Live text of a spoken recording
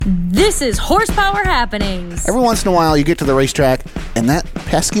This is Horsepower Happenings. Every once in a while, you get to the racetrack, and that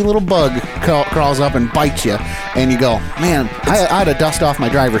pesky little bug crawls up and bites you, and you go, "Man, I ought to dust off my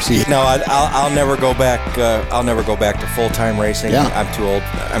driver's seat." No, I'll never go back. I'll never go back to full-time racing. Yeah. I'm too old.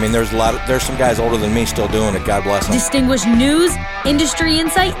 I mean, there's some guys older than me still doing it. God bless them. Distinguished news, industry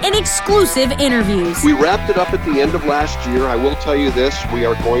insight, and exclusive interviews. We wrapped it up at the end of last year. I will tell you this: we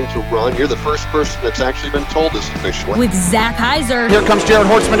are going to run. You're the first person that's actually been told this officially. With Zach Heiser. Here comes Jared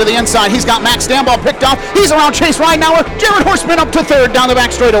Horseman to the inside. He's got Max Stambaugh picked off. He's around Chase Ridenauer. Jared Horseman up to third down the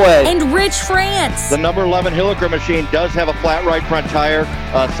back straightaway. And Rich France. The number 11 Hilliker machine does have a flat right front tire,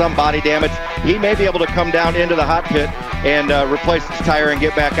 some body damage. He may be able to come down into the hot pit and replace his tire and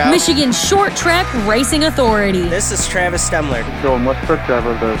get back out. Michigan Short Track Racing Authority. This is Travis Stemler. Going West Truck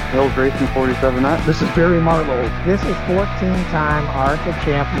Driver of the Hills Racing 47. This is Barry Marlowe. This is 14-time ARCA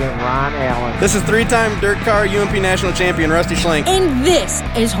champion Ron Allen. This is 3-time Dirt Car UMP National Champion Rusty Schlenk. And this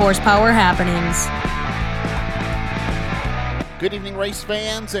is Horsepower Happenings. Good evening, race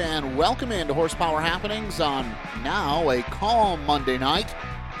fans, and welcome into Horsepower Happenings on now a calm Monday night.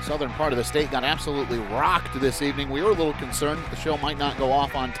 Southern part of the state got absolutely rocked this evening. We were a little concerned that the show might not go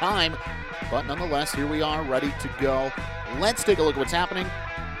off on time, but nonetheless, here we are ready to go. Let's take a look at what's happening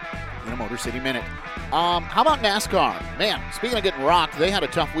in a Motor City Minute. How about NASCAR? Man, speaking of getting rocked, they had a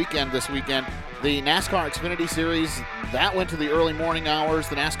tough weekend this weekend. The NASCAR Xfinity Series, that went to the early morning hours.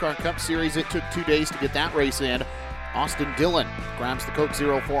 The NASCAR Cup Series, it took 2 days to get that race in. Austin Dillon grabs the Coke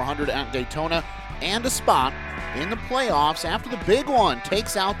 0400 at Daytona and a spot in the playoffs after the big one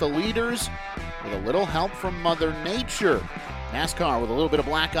takes out the leaders with a little help from Mother Nature. NASCAR with a little bit of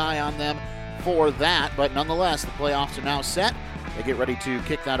black eye on them for that, but nonetheless, the playoffs are now set. They get ready to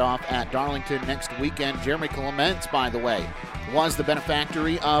kick that off at Darlington next weekend. Jeremy Clements, by the way, was the benefactor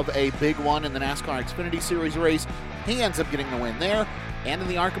of a big one in the NASCAR Xfinity Series race. He ends up getting the win there. And in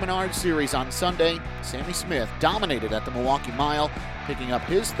the ARCA Menard Series on Sunday, Sammy Smith dominated at the Milwaukee Mile, picking up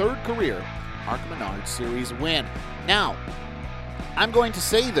his third career ARCA Menard Series win. Now, I'm going to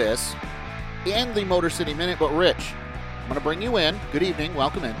say this in the Motor City Minute, but Rich, I'm going to bring you in. Good evening.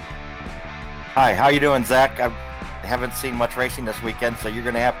 Welcome in. Hi, how you doing, Zach? I haven't seen much racing this weekend, so you're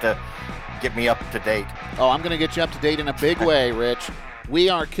going to have to get me up to date. Oh, I'm going to get you up to date in a big way, Rich. We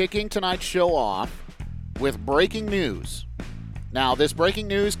are kicking tonight's show off with breaking news. Now, this breaking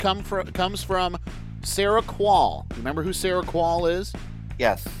news comes from Sarah Quall. Remember who Sarah Quall is?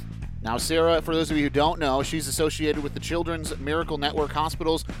 Yes. Now, Sarah, for those of you who don't know, she's associated with the Children's Miracle Network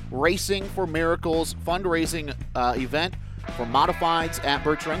Hospital's Racing for Miracles fundraising event for modifieds at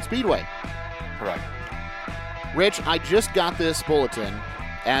Birch Run Speedway. Correct. Rich, I just got this bulletin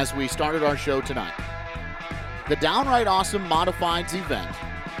as we started our show tonight. The Downright Awesome Modifieds event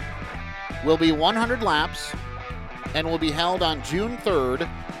will be 100 laps and will be held on June 3rd,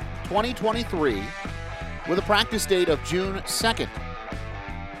 2023, with a practice date of June 2nd.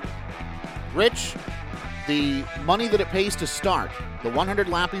 Rich, the money that it pays to start the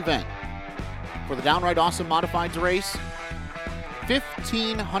 100-lap event for the Downright Awesome Modifieds race,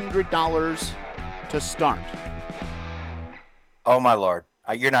 $1,500 to start. Oh, my Lord.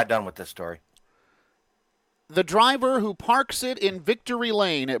 You're not done with this story. The driver who parks it in Victory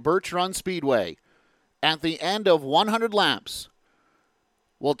Lane at Birch Run Speedway at the end of 100 laps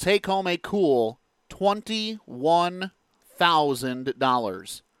will take home a cool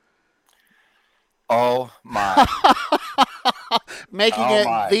 $21,000. Oh, my. Making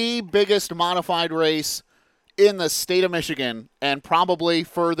the biggest modified race in the state of Michigan, and probably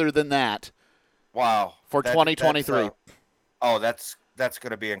further than that. Wow. For 2023. That's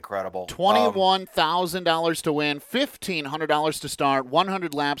going to be incredible. $21,000 to win, $1,500 to start,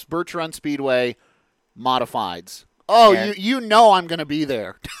 100 laps, Birch Run Speedway, modifieds. Oh, you know I'm going to be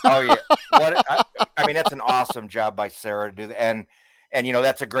there. Oh, yeah. I mean, that's an awesome job by Sarah to do that. And you know,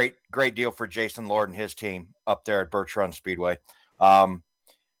 that's a great deal for Jason Lord and his team up there at Birch Run Speedway.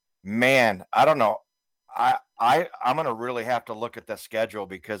 Man, I don't know. I'm going to really have to look at the schedule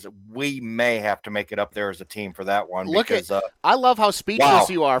because we may have to make it up there as a team for that one. I love how speechless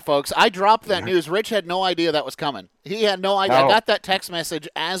you are, folks. I dropped that news. Rich had no idea that was coming. He had no idea. No. I got that text message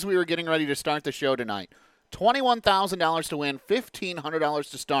as we were getting ready to start the show tonight. $21,000 to win,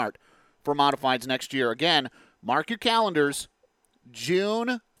 $1,500 to start for modifieds next year. Again, mark your calendars.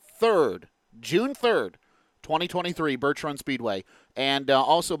 June 3rd, 2023, Birch Run Speedway. And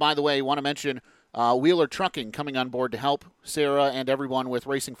also, by the way, want to mention Wheeler Trucking coming on board to help Sarah and everyone with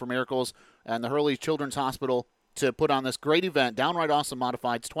Racing for Miracles and the Hurley Children's Hospital to put on this great event. Downright Awesome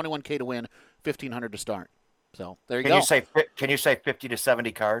Modifieds, $21,000 to win, $1,500 to start. So there you go. Can you say 50 to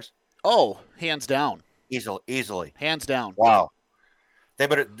 70 cars? Oh, hands down. Easily. Hands down. Wow.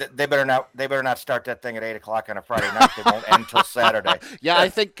 They better not start that thing at 8:00 on a Friday night. They won't end until Saturday. Yeah, I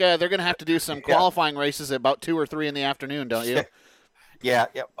think they're going to have to do some qualifying races at about 2 or 3 in the afternoon, don't you? Yeah.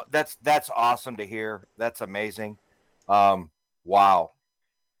 That's awesome to hear. That's amazing. Wow.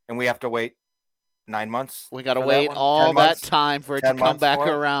 And we have to wait 9 months. We got to wait all that time for it to come back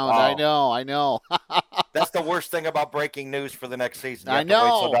around. Wow. I know. That's the worst thing about breaking news for the next season. You I have know.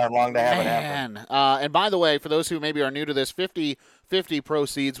 to wait so darn long to have it happen. And by the way, for those who maybe are new to this, 50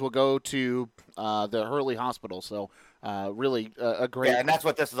 proceeds will go to the Hurley Hospital. So really a great. Yeah, and that's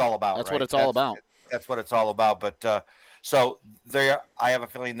what this is all about. That's what it's all about. That's what it's all about. But so I have a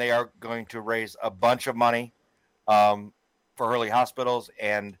feeling they are going to raise a bunch of money for Hurley Hospitals,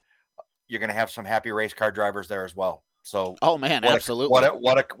 and you're going to have some happy race car drivers there as well. So, oh man, absolutely!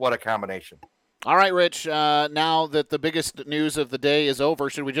 What a combination! All right, Rich. Now that the biggest news of the day is over,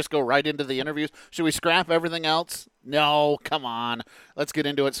 should we just go right into the interviews? Should we scrap everything else? No, come on. Let's get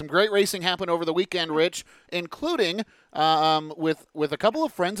into it. Some great racing happened over the weekend, Rich, including with a couple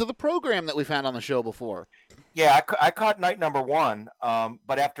of friends of the program that we've had on the show before. Yeah, I caught night number 1,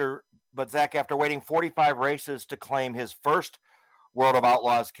 but Zach, after waiting 45 races to claim his first World of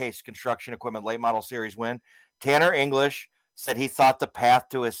Outlaws Case Construction Equipment Late Model Series win, Tanner English said he thought the path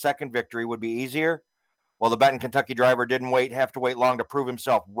to his second victory would be easier. Well, the Benton, Kentucky driver didn't have to wait long to prove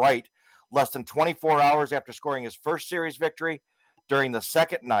himself right. Less than 24 hours after scoring his first series victory during the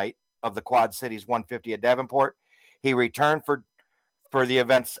second night of the Quad Cities 150 at Davenport, he returned for the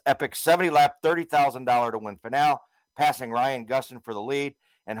event's epic 70-lap, $30,000 to win finale, passing Ryan Gustin for the lead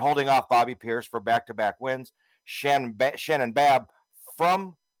and holding off Bobby Pierce for back-to-back wins. Shannon Babb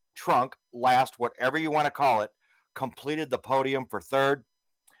from trunk, last, whatever you want to call it, completed the podium for third.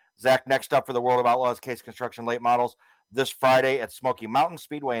 Zach, next up for the World of Outlaws Case Construction Late Models this Friday at Smoky Mountain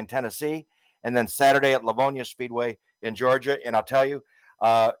Speedway in Tennessee, and then Saturday at Livonia Speedway in Georgia. And I'll tell you,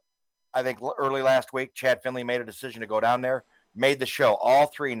 I think early last week, Chad Finley made a decision to go down there, made the show all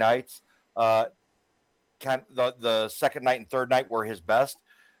 3 nights. The second night and third night were his best,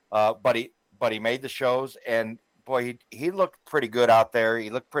 but he made the shows, and boy, he looked pretty good out there. He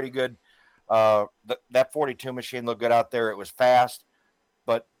looked pretty good. That 42 machine looked good out there. It was fast,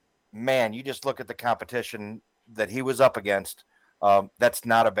 but man, you just look at the competition that he was up against. That's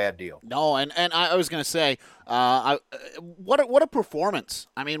not a bad deal. No, and I was going to say, what a performance.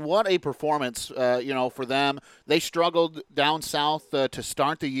 I mean, what a performance, for them. They struggled down south to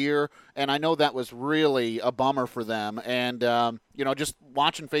start the year, and I know that was really a bummer for them. And, just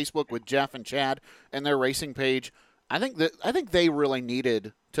watching Facebook with Jeff and Chad and their racing page, I think they really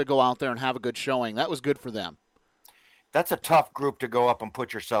needed to go out there and have a good showing. That was good for them. That's a tough group to go up and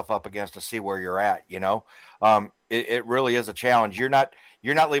put yourself up against to see where you're at. It really is a challenge. You're not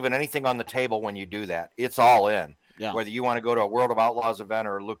leaving anything on the table when you do that. It's all in. Yeah. Whether you want to go to a World of Outlaws event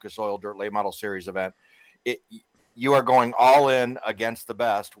or a Lucas Oil Dirt Late Model Series event, you are going all in against the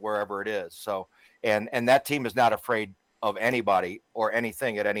best wherever it is. So, and that team is not afraid of anybody or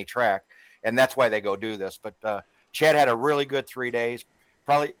anything at any track, and that's why they go do this. But Chad had a really good 3 days.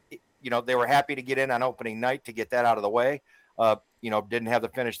 Probably, they were happy to get in on opening night to get that out of the way. Didn't have the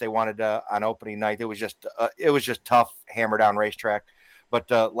finish they wanted on opening night. It was just tough, hammer down racetrack. But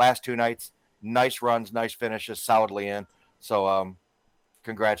last 2 nights, nice runs, nice finishes, solidly in. So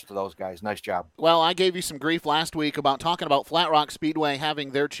congrats to those guys. Nice job. Well, I gave you some grief last week about talking about Flat Rock Speedway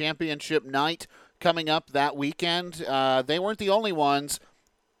having their championship night coming up that weekend. They weren't the only ones.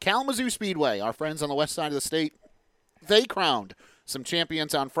 Kalamazoo Speedway, our friends on the west side of the state, they crowned some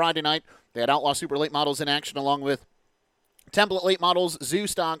champions on Friday night. They had Outlaw Super Late Models in action along with Template Late Models, Zoo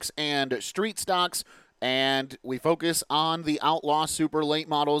Stocks, and Street Stocks. And we focus on the Outlaw Super Late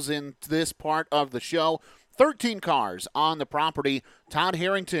Models in this part of the show. 13 cars on the property. Todd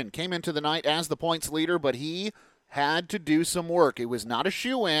Harrington came into the night as the points leader, but he had to do some work. It was not a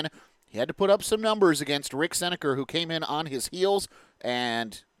shoe-in. He had to put up some numbers against Rick Seneker, who came in on his heels,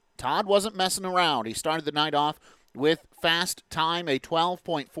 and Todd wasn't messing around. He started the night off with fast time, a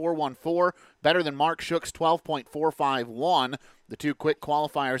 12.414, better than Mark Shook's 12.451, the 2 quick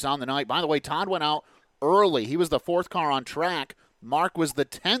qualifiers on the night. By the way, Todd went out early. He was the 4th car on track. Mark was the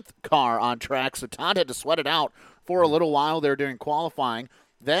 10th car on track, so Todd had to sweat it out for a little while there during qualifying.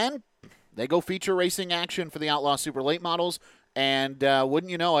 Then they go feature racing action for the Outlaw Super Late Models, and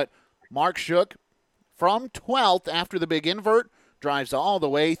wouldn't you know it, Mark Shook from 12th after the big invert drives all the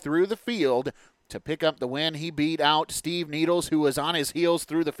way through the field to pick up the win. He beat out Steve Needles, who was on his heels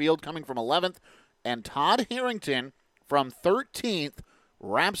through the field coming from 11th, and Todd Harrington from 13th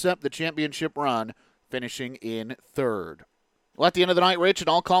wraps up the championship run, finishing in 3rd. Well, at the end of the night, Rich, it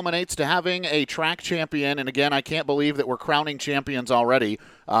all culminates to having a track champion. And again, I can't believe that we're crowning champions already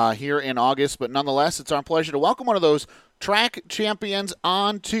here in August. But nonetheless, it's our pleasure to welcome one of those track champions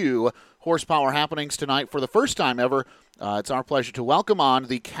onto Horsepower Happenings tonight for the first time ever. It's our pleasure to welcome on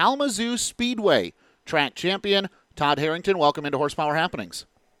the Kalamazoo Speedway track champion, Todd Harrington. Welcome into Horsepower Happenings.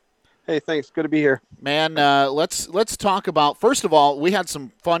 Hey, thanks. Good to be here. Man, let's talk about, first of all, we had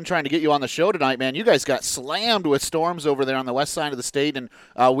some fun trying to get you on the show tonight, man. You guys got slammed with storms over there on the west side of the state, and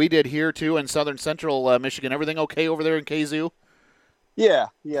we did here, too, in southern central Michigan. Everything okay over there in Kazoo? Yeah.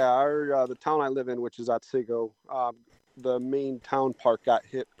 Our the town I live in, which is Otsego, the main town park got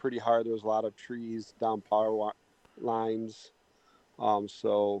hit pretty hard. There was a lot of trees down power lines.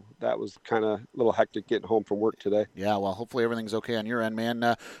 So that was kind of a little hectic getting home from work today. Yeah, well, hopefully everything's okay on your end, man.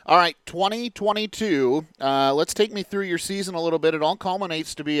 All right, 2022, let's take me through your season a little bit. It all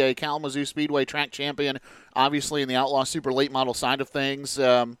culminates to be a Kalamazoo Speedway track champion, obviously in the Outlaw Super Late Model side of things.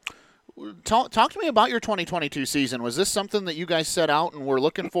 Talk to me about your 2022 season. Was this something that you guys set out and were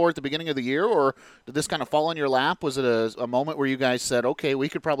looking for at the beginning of the year, or did this kind of fall in your lap? Was it a moment where you guys said, okay, we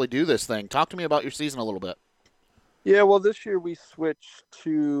could probably do this thing? Talk to me about your season a little bit. Yeah, well, this year we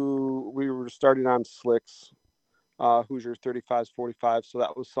were starting on slicks, Hoosier 35s, 45s, so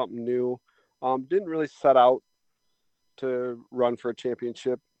that was something new. Didn't really set out to run for a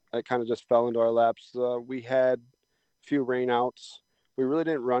championship. It kind of just fell into our laps. We had a few rainouts. We really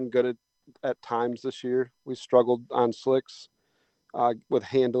didn't run good at times this year. We struggled on slicks with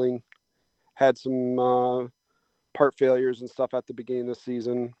handling. Had some part failures and stuff at the beginning of the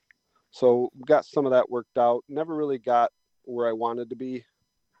season. So got some of that worked out. Never really got where I wanted to be,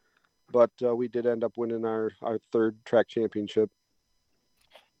 but we did end up winning our third track championship.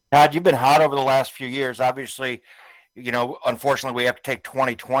 Todd, you've been hot over the last few years. Obviously, unfortunately, we have to take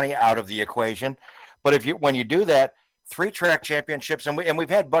 2020 out of the equation. But when you do that, 3 track championships, and we've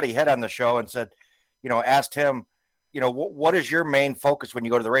had Buddy Head on the show and said, asked him, what is your main focus when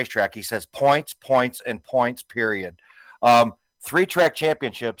you go to the racetrack? He says points, and points, period. 3 track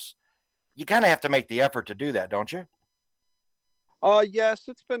championships. You kind of have to make the effort to do that, don't you? Yes,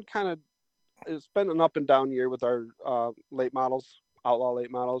 it's been an up and down year with our late models, outlaw late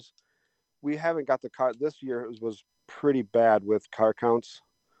models. We haven't got the car this year. It was pretty bad with car counts.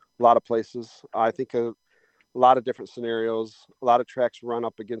 A lot of places. I think a lot of different scenarios. A lot of tracks run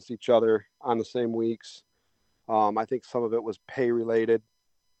up against each other on the same weeks. I think some of it was pay related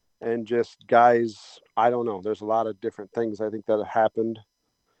and just guys. I don't know. There's a lot of different things I think that have happened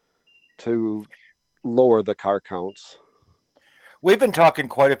to lower the car counts. We've been talking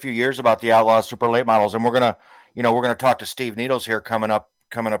quite a few years about the Outlaw Super Late Models, and we're gonna talk to Steve Needles here coming up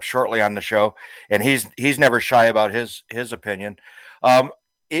shortly on the show, and he's never shy about his opinion.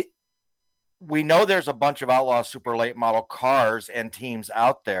 We know there's a bunch of Outlaw Super Late Model cars and teams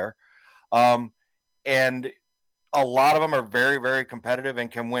out there, and a lot of them are very, very competitive and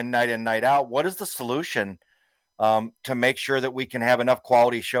can win night in, night out. What is the solution to make sure that we can have enough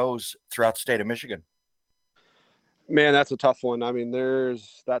quality shows throughout the state of Michigan? Man, that's a tough one. I mean,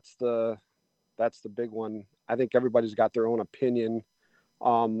 that's the big one. I think everybody's got their own opinion.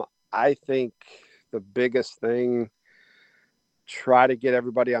 I think the biggest thing, try to get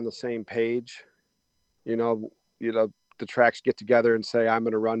everybody on the same page. The tracks get together and say, I'm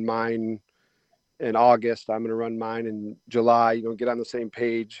going to run mine in August. I'm going to run mine in July. Get on the same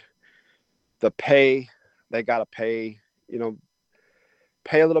page. The pay, they got to pay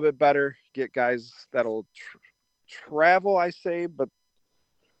a little bit better, get guys that'll travel, I say, but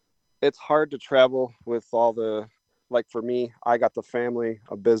it's hard to travel with all the, like for me, I got the family,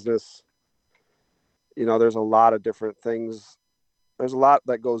 a business, there's a lot of different things. There's a lot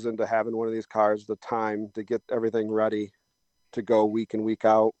that goes into having one of these cars, the time to get everything ready to go week in, week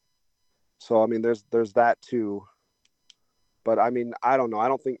out. So, I mean, there's that too, but I mean, I don't know. I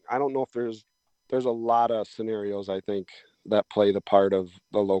don't know if there's a lot of scenarios, I think, that play the part of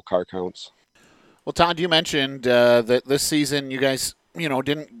the low car counts. Well, Todd, you mentioned that this season you guys,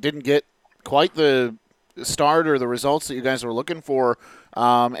 didn't get quite the start or the results that you guys were looking for,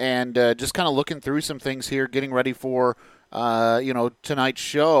 and just kind of looking through some things here, getting ready for, tonight's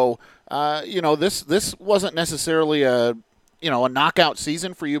show. This wasn't necessarily a knockout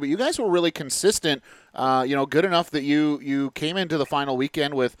season for you, but you guys were really consistent, good enough that you came into the final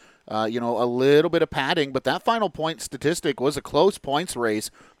weekend with, a little bit of padding, but that final point statistic was a close points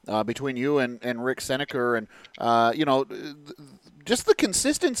race between you and Rick Seneker, and, just the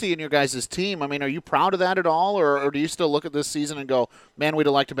consistency in your guys' team. I mean, are you proud of that at all, or do you still look at this season and go, man, we'd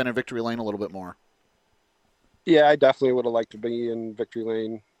have liked to have been in victory lane a little bit more? Yeah, I definitely would have liked to be in victory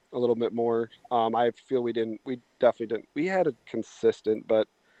lane. a little bit more. I feel we definitely didn't. We had a consistent, but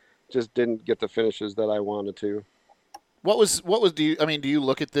just didn't get the finishes that I wanted to. What was do you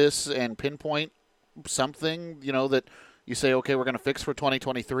look at this and pinpoint something, that you say, okay, we're going to fix for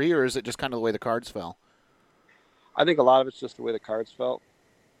 2023, or is it just kind of the way the cards fell? I think a lot of it's just the way the cards felt.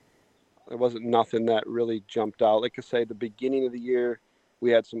 There wasn't nothing that really jumped out. Like I say, the beginning of the year,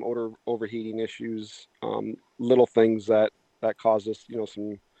 we had some overheating issues, little things that caused us,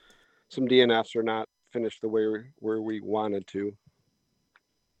 some DNFs are not finished the way where we wanted to.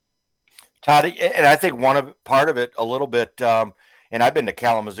 Todd, and I think part of it a little bit, and I've been to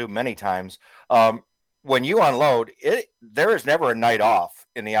Kalamazoo many times. When you unload, there is never a night off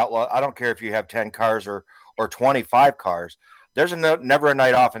in the Outlaw. I don't care if you have 10 cars or 25 cars. There's never a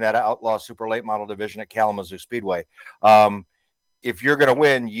night off in that Outlaw Super Late Model division at Kalamazoo Speedway. If you're going to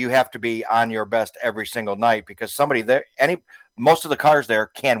win, you have to be on your best every single night because most of the cars there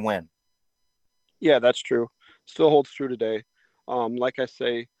can win. Yeah, that's true. Still holds true today. Like I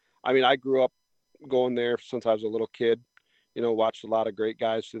say, I grew up going there since I was a little kid, watched a lot of great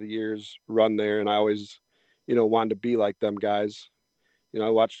guys through the years run there. And I always, wanted to be like them guys. I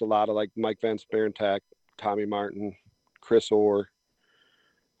watched a lot of like Mike Van Sparentak, Tommy Martin, Chris Orr.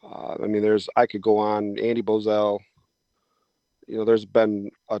 I could go on, Andy Bozell. There's been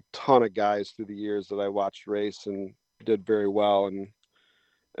a ton of guys through the years that I watched race and did very well and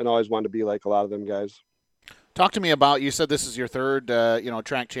always wanted to be like a lot of them guys. Talk to me about, you said this is your third,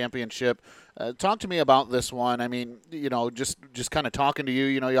 track championship. Talk to me about this one. Just kind of talking to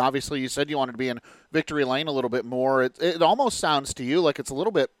you, obviously you said you wanted to be in victory lane a little bit more. It almost sounds to you like it's a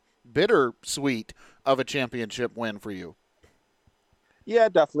little bit bittersweet of a championship win for you. Yeah,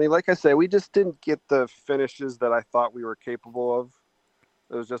 definitely. Like I say, we just didn't get the finishes that I thought we were capable of.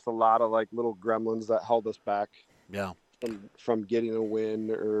 There was just a lot of like little gremlins that held us back. Yeah. From getting a win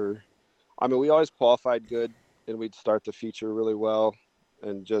we always qualified good and we'd start the feature really well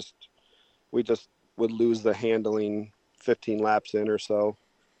and we just would lose the handling 15 laps in or so.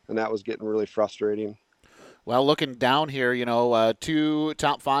 And that was getting really frustrating. Well, looking down here, 2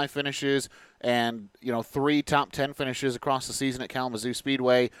 top 5 finishes and, 3 top 10 finishes across the season at Kalamazoo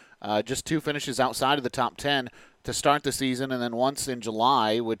Speedway. Just 2 finishes outside of the top 10 to start the season, and then once in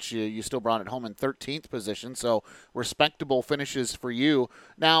July, which you still brought it home in 13th position. So respectable finishes for you.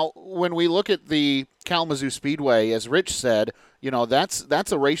 Now, when we look at the Kalamazoo Speedway, as Rich said,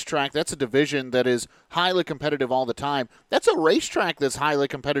 that's a racetrack, that's a division that is highly competitive all the time. That's a racetrack that's highly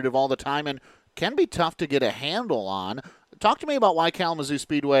competitive all the time and can be tough to get a handle on. Talk to me about why Kalamazoo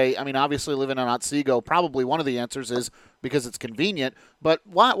Speedway, obviously living in Otsego, probably one of the answers is because it's convenient, but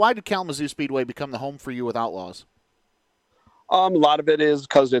why did Kalamazoo Speedway become the home for you with Outlaws? A lot of it is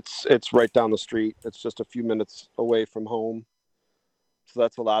because it's right down the street. It's just a few minutes away from home. So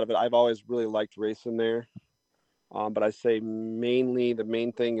that's a lot of it. I've always really liked racing there. But I say mainly the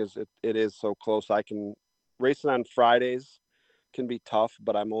main thing is it is so close. I can racing on Fridays can be tough,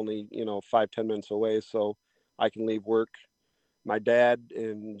 but I'm only, 5-10 minutes away. So I can leave work. My dad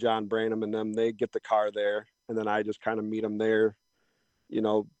and John Branham and them, they get the car there. And then I just kind of meet them there,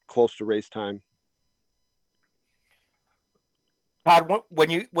 close to race time. Todd, when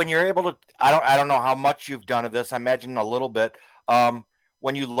you're able to, I don't know how much you've done of this. I imagine a little bit.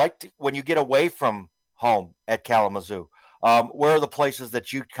 When you get away from home at Kalamazoo, where are the places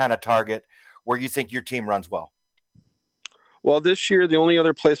that you kind of target where you think your team runs well? Well, this year the only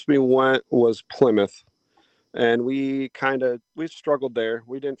other place we went was Plymouth, and we struggled there.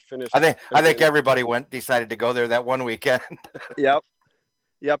 We didn't finish. I think everybody decided to go there that one weekend. Yep,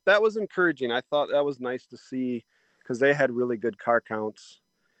 that was encouraging. I thought that was nice to see. Because they had really good car counts,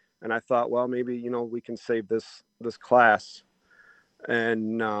 and I thought, well, maybe we can save this class,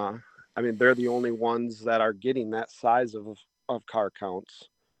 and they're the only ones that are getting that size of car counts.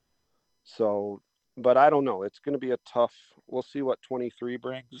 So, but I don't know. It's going to be a tough. We'll see what 23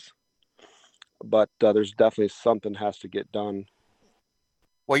 brings, but there's definitely something has to get done.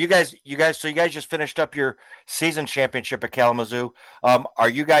 Well, you guys just finished up your season championship at Kalamazoo. Are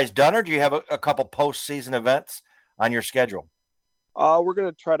you guys done, or do you have a couple postseason events on your schedule? We're going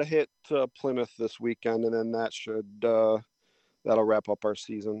to try to hit Plymouth this weekend, and then that'll wrap up our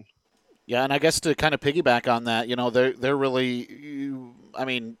season. Yeah, and I guess to kind of piggyback on that, they're really,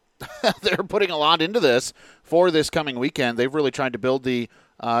 they're putting a lot into this for this coming weekend. They've really tried to build the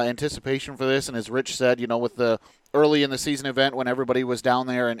anticipation for this, and as Rich said, with the early in the season event when everybody was down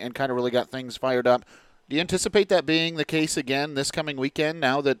there and kind of really got things fired up. Do you anticipate that being the case again this coming weekend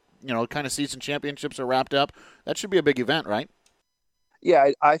now that kind of season championships are wrapped up? That should be a big event, right?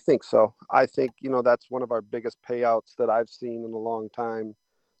 Yeah, I think so. I think, that's one of our biggest payouts that I've seen in a long time,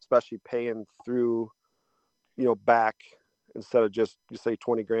 especially paying through, back instead of just, you say,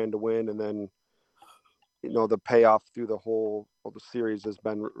 20 grand to win. And then, the payoff through the whole of the series has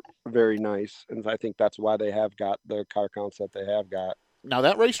been very nice. And I think that's why they have got the car counts that they have got. Now,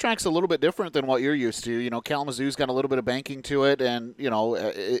 that racetrack's a little bit different than what you're used to. Kalamazoo's got a little bit of banking to it and,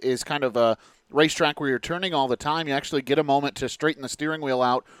 is kind of a racetrack where you're turning all the time. You actually get a moment to straighten the steering wheel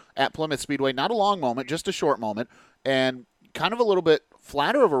out at Plymouth Speedway. Not a long moment, just a short moment. And kind of a little bit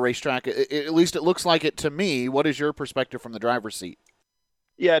flatter of a racetrack. At least it looks like it to me. What is your perspective from the driver's seat?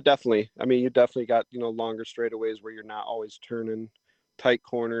 Yeah, definitely. I mean, you definitely got, longer straightaways where you're not always turning, tight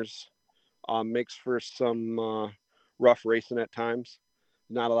corners. Makes for some rough racing at times.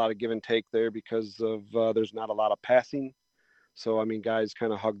 Not a lot of give and take there because of there's not a lot of passing. So, I mean, guys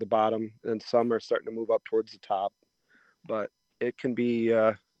kind of hug the bottom and some are starting to move up towards the top. But it can be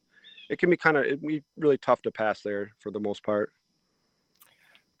really tough to pass there for the most part.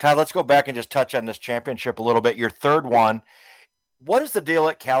 Todd, let's go back and just touch on this championship a little bit. Your third one. What is the deal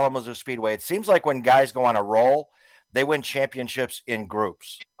at Kalamazoo Speedway? It seems like when guys go on a roll, they win championships in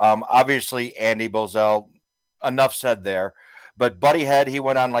groups. Obviously, Andy Bozell, enough said there. But Buddy Head, he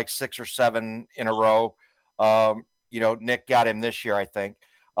went on like 6 or 7 in a row. Nick got him this year, I think.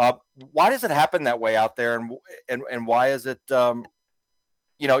 Why does it happen that way out there? And why is it, you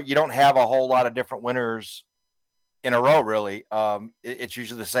don't have a whole lot of different winners in a row, really. It's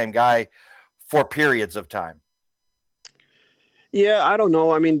usually the same guy for periods of time. Yeah, I don't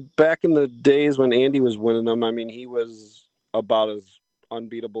know. I mean, back in the days when Andy was winning them, I mean, he was about as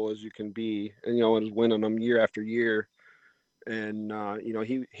unbeatable as you can be, and was winning them year after year. And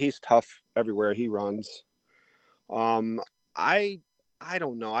he's tough everywhere he runs. I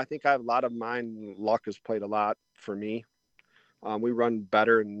don't know. I think I have a lot of mine. Luck has played a lot for me. We run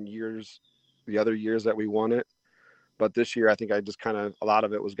better in the other years that we won it, but this year I think I just a lot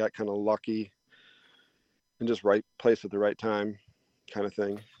of it got kind of lucky. And just right place at the right time kind of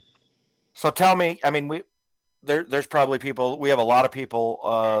thing. So tell me, I mean, there's probably people, we have a lot of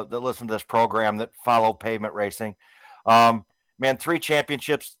people that listen to this program that follow pavement racing. Man, 3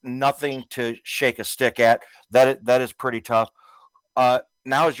 championships, nothing to shake a stick at. That is pretty tough.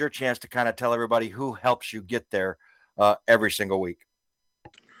 Now is your chance to kind of tell everybody who helps you get there every single week.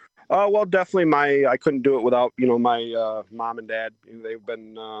 Well, definitely I couldn't do it without, my mom and dad.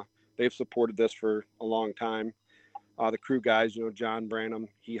 They've supported this for a long time. The crew guys, John Branham,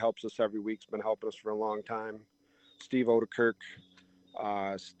 he helps us every week. He's been helping us for a long time. Steve Odekirk,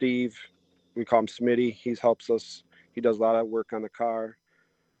 Steve, we call him Smitty. He helps us. He does a lot of work on the car.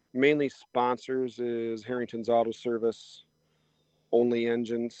 Mainly sponsors is Harrington's Auto Service, Only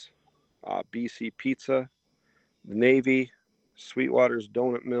Engines, BC Pizza, the Navy, Sweetwater's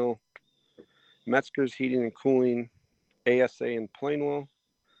Donut Mill, Metzger's Heating and Cooling, ASA in Plainwell,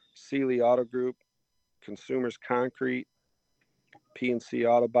 Sealy Auto Group, Consumers Concrete, PNC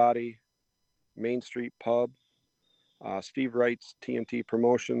Auto Body, Main Street Pub, Steve Wright's TNT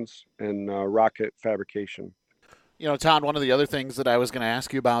Promotions, and Rocket Fabrication. Todd, one of the other things that I was going to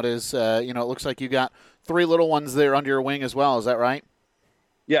ask you about is, it looks like you got 3 little ones there under your wing as well. Is that right?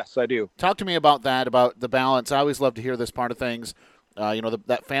 Yes, I do. Talk to me about that, about the balance. I always love to hear this part of things,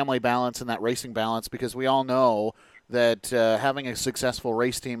 that family balance and that racing balance, because we all know that having a successful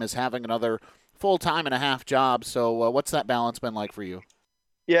race team is having another full-time and a half job. So what's that balance been like for you?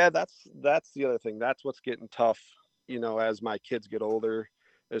 Yeah, that's the other thing. That's what's getting tough, as my kids get older,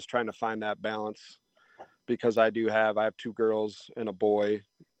 is trying to find that balance. Because I have 2 girls and a boy.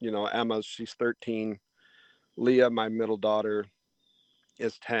 Emma, she's 13. Leah, my middle daughter,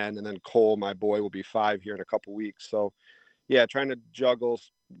 is 10. And then Cole, my boy, will be 5 here in a couple weeks. So, yeah, trying to juggle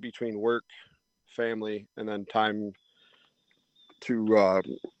between work, family, and then time to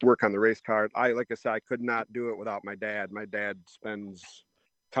work on the race car. Like I said, I could not do it without my dad. My dad spends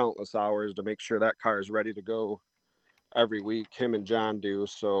countless hours to make sure that car is ready to go every week. Him and John do.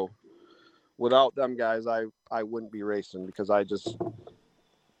 So without them guys, I wouldn't be racing, because I just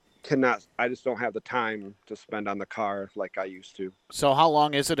don't have the time to spend on the car like I used to. So how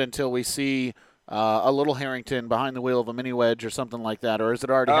long is it until we see a little Harrington behind the wheel of a mini wedge or something like that, or is it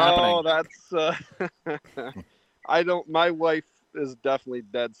already happening? Oh, that's my wife is definitely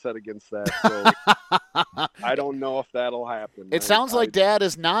dead set against that, so I don't know if that'll happen. It sounds like Dad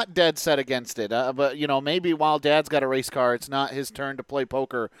is not dead set against it, but maybe while Dad's got a race car, it's not his turn to play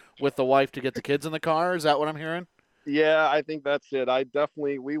poker with the wife to get the kids in the car. Is that what I'm hearing? Yeah, I think that's it.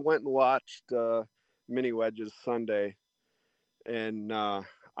 We went and watched mini wedges Sunday, and there's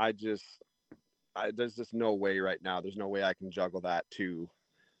just no way right now. There's no way I can juggle that too.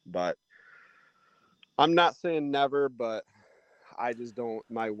 But I'm not saying never, but I just don't.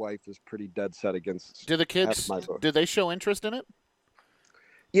 My wife is pretty dead set against. Do the kids? Do they show interest in it?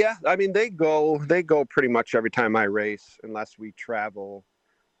 Yeah, I mean they go pretty much every time I race, unless we travel,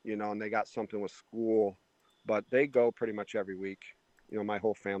 and they got something with school. But they go pretty much every week. My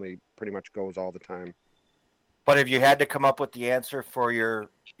whole family pretty much goes all the time. But if you had to come up with the answer for you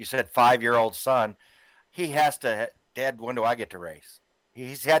said 5-year-old son, he has to. Dad, when do I get to race?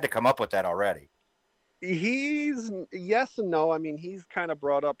 He's had to come up with that already. He's yes and no. I mean, he's kind of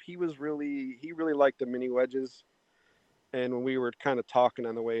brought up. He really liked the mini wedges, and when we were kind of talking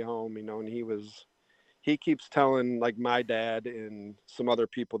on the way home, and he keeps telling like my dad and some other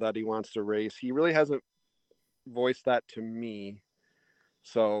people that he wants to race. He really hasn't voiced that to me.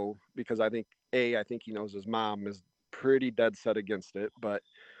 So because I think he knows his mom is pretty dead set against it, but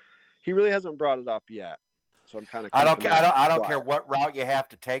he really hasn't brought it up yet. So I'm kind of. I don't care what route you have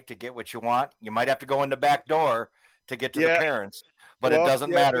to take to get what you want. You might have to go in the back door to get to the parents, but it doesn't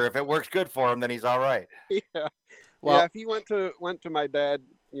matter if it works good for him. Then he's all right. Yeah. Well, if he went to my dad,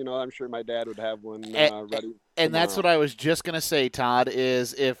 I'm sure my dad would have one ready. And that's what I was just gonna say, Todd.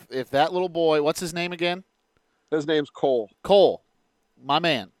 Is if that little boy, what's his name again? His name's Cole. Cole, my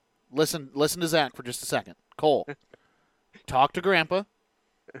man. Listen to Zach for just a second. Cole, talk to Grandpa,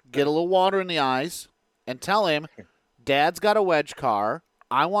 get a little water in the eyes, and tell him, Dad's got a wedge car.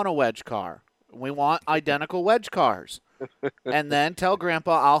 I want a wedge car. We want identical wedge cars. And then tell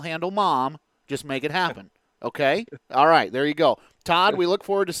Grandpa I'll handle Mom. Just make it happen. Okay? All right, there you go. Todd, we look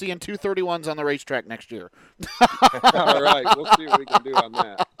forward to seeing 231s on the racetrack next year. All right, we'll see what we can do on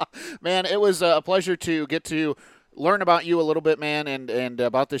that. Man, it was a pleasure to get to learn about you a little bit, man, and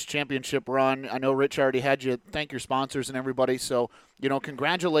about this championship run. I know Rich already had you thank your sponsors and everybody, so,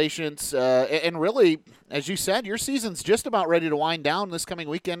 congratulations. And really, as you said, your season's just about ready to wind down this coming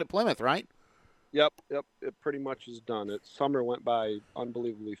weekend at Plymouth, right? Yep. It pretty much is done. Summer went by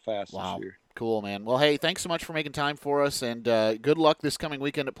unbelievably fast this year. Cool, man. Well, hey, thanks so much for making time for us, and good luck this coming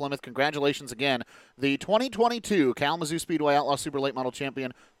weekend at Plymouth. Congratulations again. The 2022 Kalamazoo Speedway Outlaw Super Late Model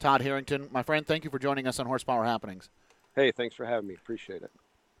Champion, Todd Harrington. My friend, thank you for joining us on Horsepower Happenings. Hey, thanks for having me. Appreciate it.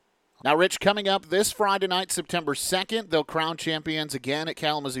 Now, Rich, coming up this Friday night, September 2nd, they'll crown champions again at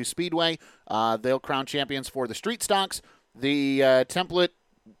Kalamazoo Speedway. They'll crown champions for the street stocks, the template,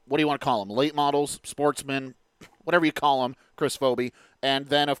 what do you want to call them, late models, sportsmen, whatever you call them, Chris Phobie. And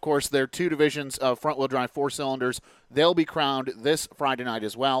then, of course, their two divisions of front-wheel drive 4-cylinders. They'll be crowned this Friday night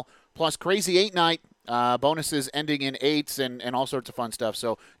as well. Plus, Crazy 8 night, bonuses ending in 8s and all sorts of fun stuff.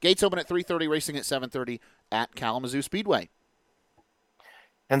 So, gates open at 3:30, racing at 7:30 at Kalamazoo Speedway.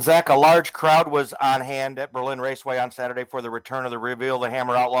 And, Zach, a large crowd was on hand at Berlin Raceway on Saturday for the return of the Reveal the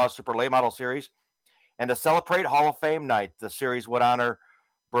Hammer Outlaw Super Late Model Series. And to celebrate Hall of Fame night, the series would honor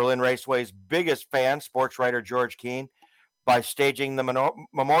Berlin Raceway's biggest fan, sports writer George Keane, by staging the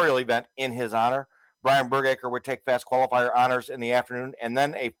memorial event in his honor. Brian Bergaker would take fast qualifier honors in the afternoon, and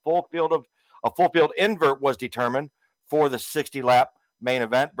then a full field invert was determined for the 60-lap main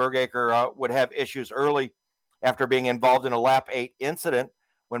event. Bergaker would have issues early after being involved in a lap 8 incident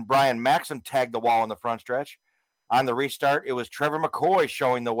when Brian Maxim tagged the wall in the front stretch. On the restart, it was Trevor McCoy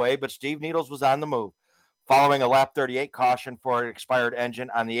showing the way, but Steve Needles was on the move. Following a lap 38 caution for an expired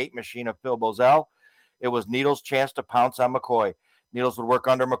engine on the 8 machine of Phil Bozell, it was Needles' chance to pounce on McCoy. Needles would work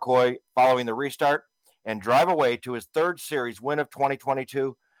under McCoy following the restart and drive away to his third series win of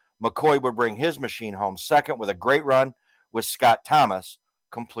 2022. McCoy would bring his machine home second with a great run, with Scott Thomas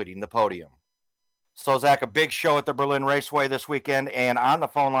completing the podium. So, Zach, a big show at the Berlin Raceway this weekend, and on the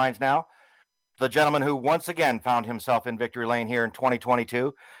phone lines now, the gentleman who once again found himself in victory lane here in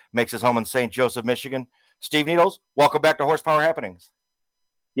 2022, makes his home in St. Joseph, Michigan. Steve Needles, welcome back to Horsepower Happenings.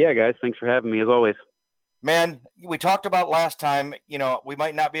 Yeah, guys, thanks for having me as always. Man, we talked about last time, we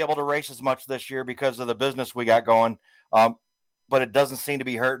might not be able to race as much this year because of the business we got going, but it doesn't seem to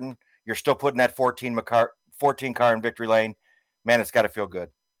be hurting. You're still putting that 14 car in victory lane. Man, it's got to feel good.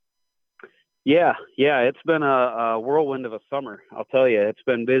 Yeah, it's been a whirlwind of a summer. I'll tell you, it's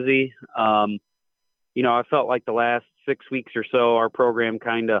been busy. I felt like the last 6 weeks or so, our program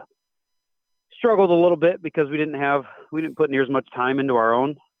kind of struggled a little bit because we didn't put near as much time into our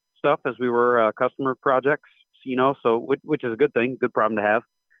own stuff as we were customer projects, so which is a good thing, good problem to have.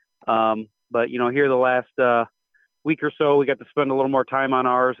 But here the last week or so, we got to spend a little more time on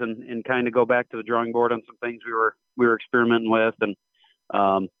ours and kind of go back to the drawing board on some things we were experimenting with.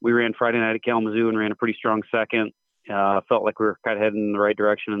 And we ran Friday night at Kalamazoo and ran a pretty strong second. Felt like we were kind of heading in the right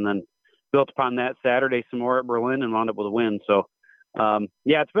direction, and then built upon that Saturday some more at Berlin and wound up with a win. So,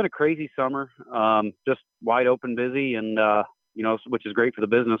 it's been a crazy summer, just wide open, busy, and, which is great for the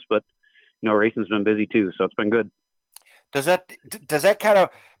business, but, racing's been busy too. So it's been good. Does that kind of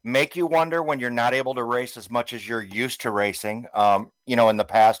make you wonder when you're not able to race as much as you're used to racing? In the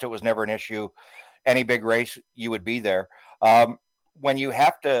past, it was never an issue. Any big race, you would be there. When you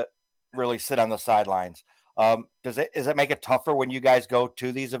have to really sit on the sidelines, does it make it tougher when you guys go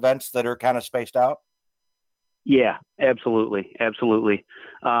to these events that are kind of spaced out? Yeah, absolutely. Absolutely.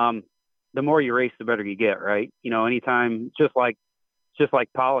 The more you race, the better you get, right? Anytime, just like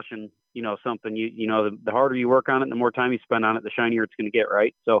polishing, something, the harder you work on it, the more time you spend on it, the shinier it's going to get,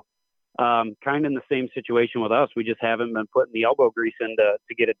 right? So kind of in the same situation with us. We just haven't been putting the elbow grease in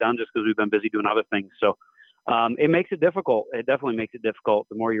to get it done just because we've been busy doing other things. So it makes it difficult. It definitely makes it difficult.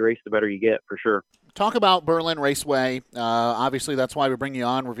 The more you race, the better you get, for sure. Talk about Berlin Raceway. Obviously, that's why we bring you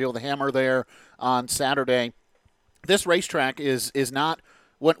on, reveal the hammer there on Saturday. This racetrack is not,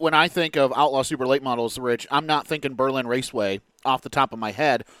 when I think of Outlaw Super Late Models, Rich, I'm not thinking Berlin Raceway off the top of my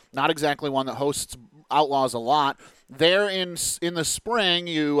head. Not exactly one that hosts Outlaws a lot. There in the spring,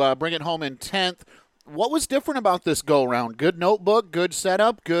 you bring it home in 10th. What was different about this go-around? Good notebook, good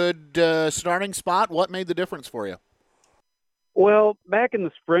setup, good starting spot? What made the difference for you? Well, back in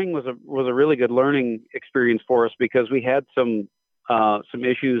the spring was a really good learning experience for us because we had some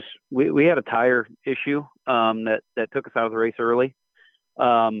issues. We had a tire issue that took us out of the race early.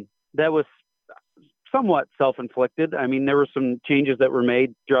 That was somewhat self-inflicted. I mean, there were some changes that were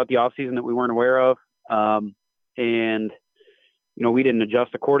made throughout the offseason that we weren't aware of. And, we didn't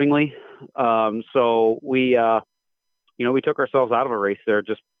adjust accordingly. So we took ourselves out of a race there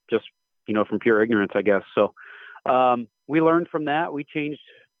just from pure ignorance, I guess. So we learned from that. We changed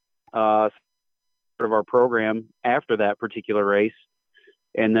sort of our program after that particular race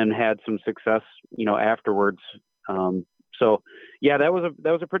and then had some success, afterwards. So yeah, that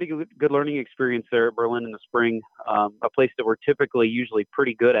was a pretty good learning experience there at Berlin in the spring, a place that we're typically usually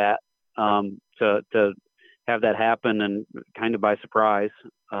pretty good at, to have that happen and kind of by surprise.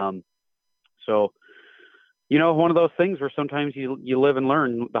 So, one of those things where sometimes you live and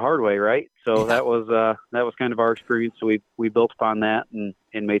learn the hard way, right? So that was kind of our experience. So we built upon that and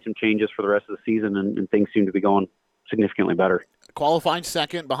made some changes for the rest of the season, and things seem to be going significantly better. Qualified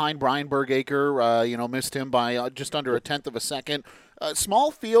second behind Brian Bergaker, missed him by just under a tenth of a second. Small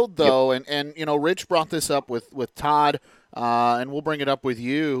field, though, yep. and Rich brought this up with Todd, and we'll bring it up with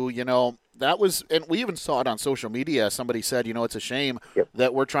you. That was, and we even saw it on social media. Somebody said, it's a shame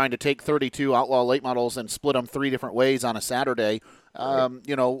that we're trying to take 32 Outlaw Late Models and split them 3 different ways on a Saturday. I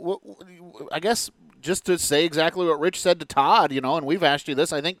guess just to say exactly what Rich said to Todd, and we've asked you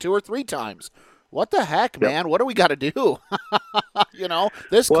this, I think, 2 or 3 times. What the heck, man? What do we got to do?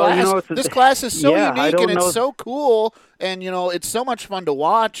 This class is so unique and it's so cool, and it's so much fun to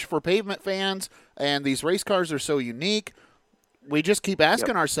watch for pavement fans, and these race cars are so unique. We just keep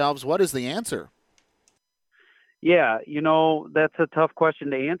asking ourselves, what is the answer? Yeah, that's a tough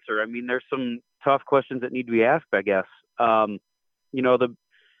question to answer. I mean, there's some tough questions that need to be asked, I guess. One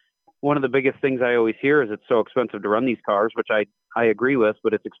of the biggest things I always hear is it's so expensive to run these cars, which I agree with,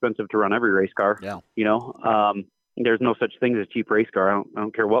 but it's expensive to run every race car. Yeah. There's no such thing as a cheap race car. I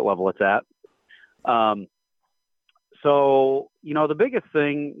don't care what level it's at. So, the biggest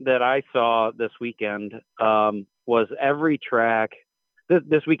thing that I saw this weekend was every track,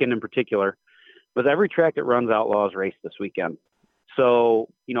 this weekend in particular, was every track that runs Outlaws race this weekend. So,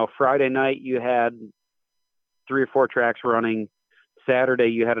 Friday night you had 3 or 4 tracks running. Saturday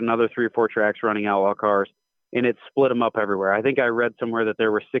you had another 3 or 4 tracks running Outlaw cars, and it split them up everywhere. I think I read somewhere that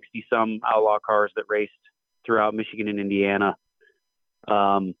there were 60-some Outlaw cars that raced throughout Michigan and Indiana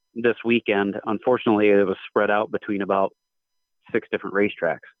this weekend. Unfortunately, it was spread out between about 6 different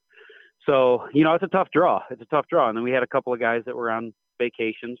racetracks. So, it's a tough draw. And then we had a couple of guys that were on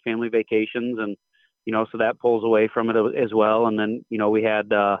vacations, family vacations, and, so that pulls away from it as well. And then, we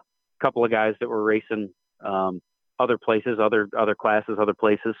had a couple of guys that were racing other places, other classes, other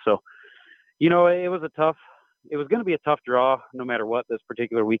places. So, it was going to be a tough draw no matter what this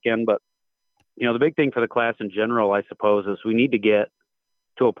particular weekend. But, the big thing for the class in general, I suppose, is we need to get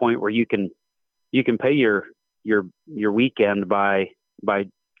to a point where you can pay your weekend by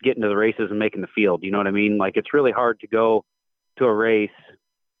getting to the races and making the field. You know what I mean? Like, it's really hard to go to a race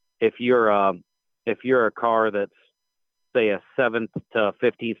if you're a car that's, say, a 7th to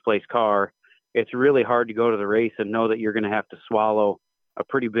 15th place car. It's really hard to go to the race and know that you're going to have to swallow a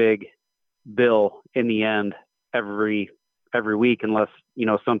pretty big bill in the end every week, unless,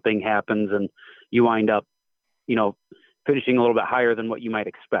 something happens and you wind up, finishing a little bit higher than what you might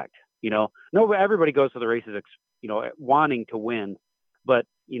expect. Everybody goes to the races, wanting to win, but,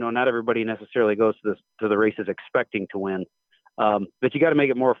 not everybody necessarily goes to the races expecting to win. But you got to make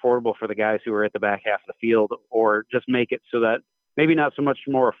it more affordable for the guys who are at the back half of the field, or just make it so that maybe not so much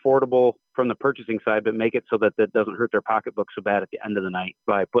more affordable from the purchasing side, but make it so that that doesn't hurt their pocketbook so bad at the end of the night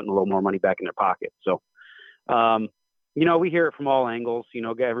by putting a little more money back in their pocket. So, you know, we hear it from all angles. You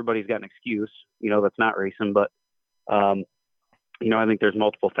know, everybody's got an excuse, you know, that's not racing, but, you know, I think there's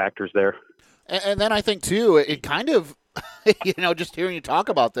multiple factors there. And then I think, too, it kind of, you know, just hearing you talk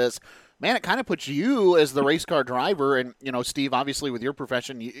about this, man, it kind of puts you as the race car driver, and, you know, Steve, obviously with your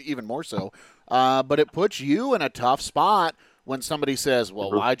profession, even more so, but it puts you in a tough spot when somebody says,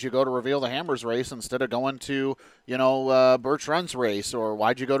 well, why'd you go to Reveal the Hammer's race instead of going to, you know, Birch Run's race, or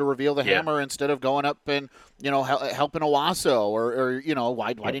why'd you go to Reveal the Hammer instead of going up and, you know, helping Owasso, or you know,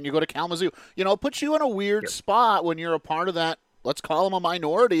 why didn't you go to Kalamazoo? You know, it puts you in a weird spot when you're a part of that, let's call them a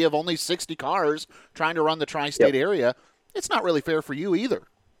minority of only 60 cars trying to run the tri-state area. It's not really fair for you either.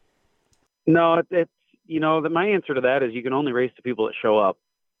 No, it's, you know, my answer to that is you can only race the people that show up.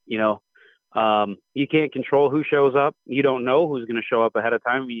 You know, you can't control who shows up. You don't know who's going to show up ahead of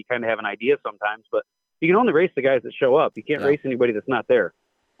time. You kind of have an idea sometimes, but you can only race the guys that show up. You can't race anybody that's not there.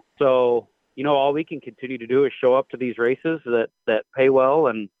 So, you know, all we can continue to do is show up to these races that pay well,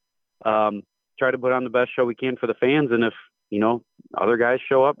 and try to put on the best show we can for the fans. And if, you know, other guys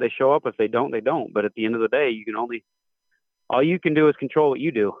show up, they show up. If they don't, they don't. But at the end of the day, all you can do is control what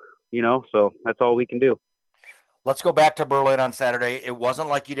you do, you know, so that's all we can do. Let's go back to Berlin on Saturday. It wasn't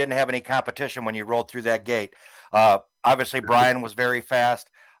like you didn't have any competition when you rolled through that gate. Obviously, Brian was very fast.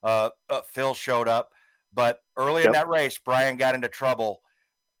 Phil showed up. But early in that race, Brian got into trouble.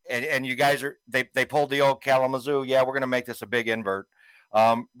 And you guys they pulled the old Kalamazoo. Yeah, we're going to make this a big invert.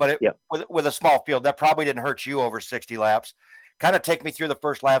 But with a small field, that probably didn't hurt you over 60 laps. Kind of take me through the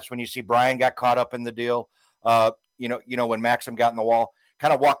first laps when you see Brian got caught up in the deal. You know, when Maxim got in the wall.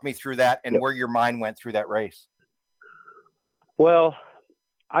 Kind of walk me through that and where your mind went through that race. Well,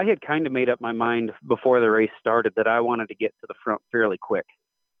 I had kind of made up my mind before the race started that I wanted to get to the front fairly quick.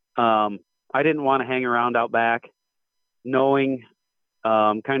 I didn't want to hang around out back, knowing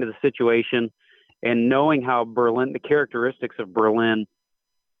kind of the situation and knowing how Berlin, the characteristics of Berlin,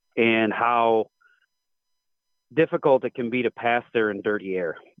 and how difficult it can be to pass there in dirty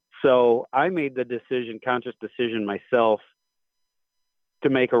air. So I made the conscious decision myself, to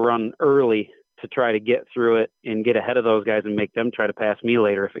make a run early to try to get through it and get ahead of those guys and make them try to pass me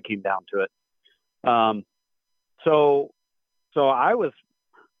later if it came down to it. So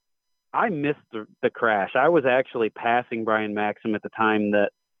I missed the crash. I was actually passing Brian Maxim at the time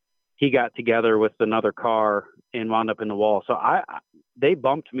that he got together with another car and wound up in the wall. So they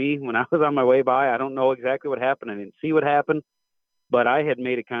bumped me when I was on my way by. I don't know exactly what happened. I didn't see what happened, but I had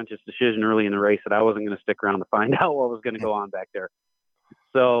made a conscious decision early in the race that I wasn't going to stick around to find out what was going to go on back there.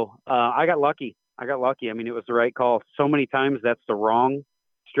 So I got lucky. I mean, it was the right call. So many times that's the wrong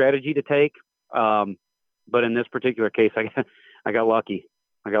strategy to take. But in this particular case, I got lucky.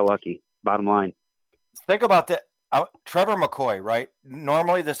 Bottom line. Think about that. Trevor McCoy, right?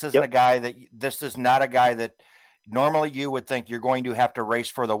 Normally, this is not a guy that normally you would think you're going to have to race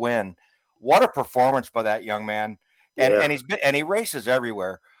for the win. What a performance by that young man. And he races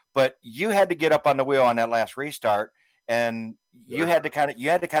everywhere, but you had to get up on the wheel on that last restart. And you had to kind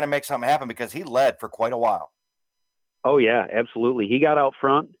of make something happen because he led for quite a while. Oh yeah, absolutely. He got out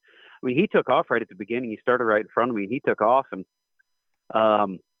front. I mean, he took off right at the beginning. He started right in front of me. He took off, and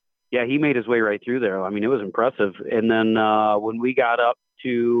he made his way right through there. I mean, it was impressive. And then when we got up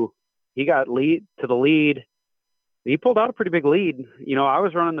to, he got to the lead. He pulled out a pretty big lead. You know, I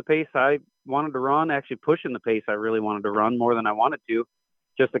was running the pace I wanted to run, actually pushing the pace I really wanted to run more than I wanted to,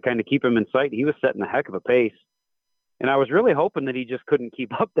 just to kind of keep him in sight. He was setting a heck of a pace. And I was really hoping that he just couldn't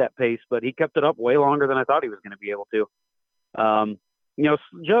keep up that pace, but he kept it up way longer than I thought he was going to be able to. You know,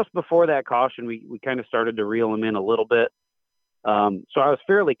 just before that caution, we kind of started to reel him in a little bit. So I was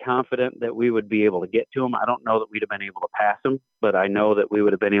fairly confident that we would be able to get to him. I don't know that we'd have been able to pass him, but I know that we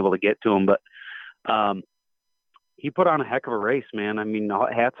would have been able to get to him. But he put on a heck of a race, man. I mean,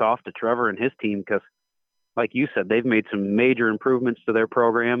 hats off to Trevor and his team, because like you said, they've made some major improvements to their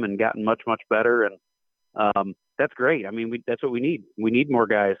program and gotten much, much better. And that's great. I mean, that's what we need. We need more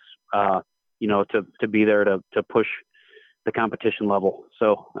guys, you know, to be there to push the competition level.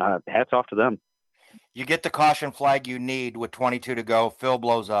 So hats off to them. You get the caution flag you need with 22 to go. Phil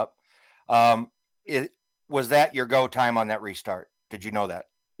blows up. Was that your go time on that restart? Did you know that?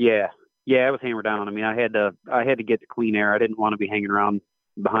 Yeah, it was hammered down. I mean, I had to get to clean air. I didn't want to be hanging around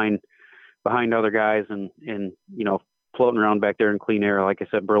behind other guys and you know, floating around back there in clean air. Like I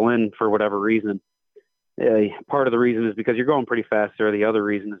said, Berlin, for whatever reason, part of the reason is because you're going pretty fast there. The other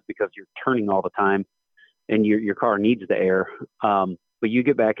reason is because you're turning all the time. and your car needs the air. But you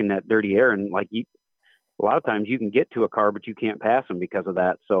get back in that dirty air, and a lot of times you can get to a car, but you can't pass them because of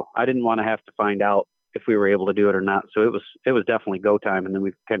that. So I didn't want to have to find out if we were able to do it or not. So it was definitely go time, and then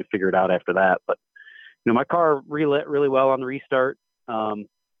we kind of figured it out after that. But my car relit really well on the restart, so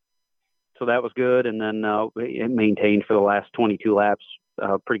that was good. And then it maintained for the last 22 laps,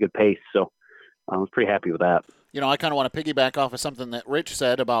 pretty good pace. So I was pretty happy with that. I kind of want to piggyback off of something that Rich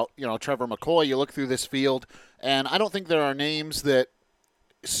said about Trevor McCoy. You look through this field, and I don't think there are names that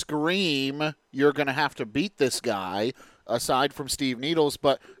scream you're going to have to beat this guy aside from Steve Needles.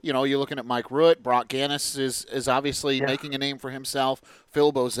 But you're looking at Mike Ruett. Brock Gannis is obviously making a name for himself.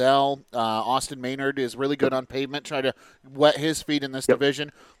 Phil Bozell, Austin Maynard is really good on pavement, try to wet his feet in this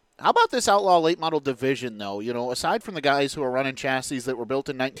division. How about this outlaw late model division, though? Aside from the guys who are running chassis that were built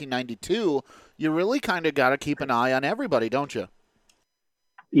in 1992, you really kind of got to keep an eye on everybody, don't you?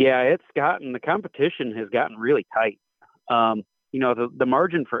 Yeah, the competition has gotten really tight. The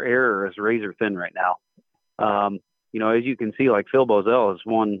margin for error is razor thin right now. As you can see, like Phil Bozell has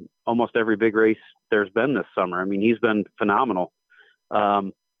won almost every big race there's been this summer. I mean, he's been phenomenal.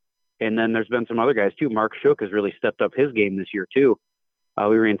 And then there's been some other guys too. Mark Shook has really stepped up his game this year too.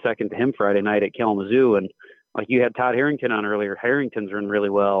 We ran second to him Friday night at Kalamazoo, and like you had Todd Harrington on earlier. Harrington's run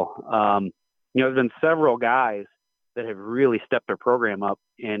really well. There's been several guys that have really stepped their program up,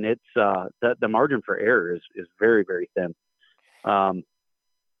 and it's the margin for error is very, very thin.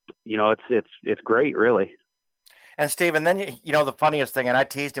 It's great, really. And Steve, and then the funniest thing, and I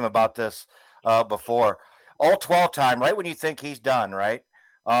teased him about this before, all 12 time, right when you think he's done, right?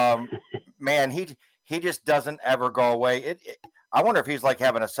 Man, he just doesn't ever go away. I wonder if he's like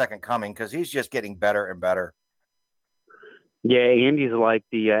having a second coming, because he's just getting better and better. Yeah, Andy's like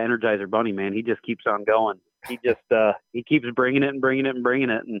the Energizer Bunny, man. He just keeps on going. He just he keeps bringing it and bringing it and bringing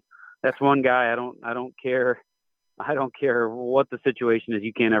it, and that's one guy I don't care what the situation is.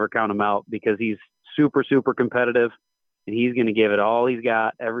 You can't ever count him out, because he's super, super competitive, and he's going to give it all he's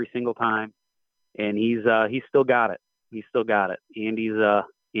got every single time, and he's still got it. He's still got it. Andy's a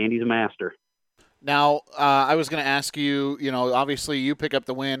master. Now, I was going to ask you, obviously you pick up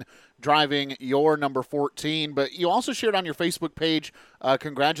the win driving your number 14, but you also shared on your Facebook page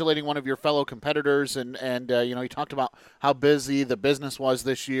congratulating one of your fellow competitors, and you talked about how busy the business was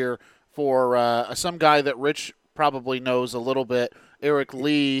this year for some guy that Rich probably knows a little bit, Eric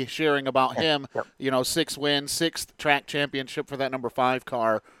Lee, sharing about him, 6 wins, 6th track championship for that number 5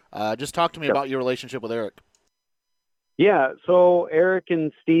 car. Just talk to me about your relationship with Eric. Yeah, so Eric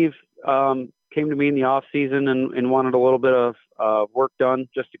and Steve came to me in the off season and wanted a little bit of work done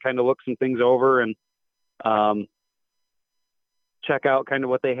just to kind of look some things over and check out kind of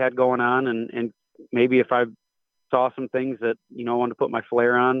what they had going on, and maybe if I saw some things that I wanted to put my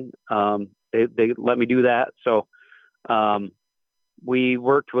flair on, they let me do that. So we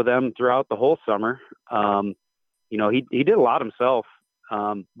worked with them throughout the whole summer. He did a lot himself,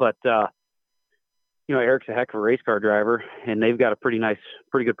 but Eric's a heck of a race car driver, and they've got a pretty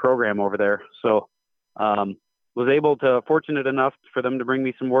good program over there. So was fortunate enough for them to bring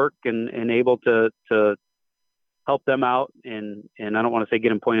me some work and able to help them out. And I don't want to say get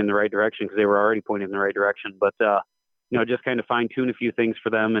them pointed in the right direction, because they were already pointed in the right direction, but just kind of fine tune a few things for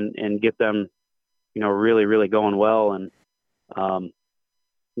them and get them, really, really going well. And,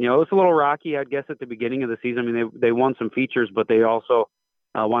 it was a little rocky, I guess, at the beginning of the season. I mean, they won some features, but they also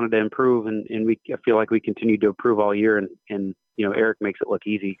wanted to improve, and I feel like we continued to improve all year. And Eric makes it look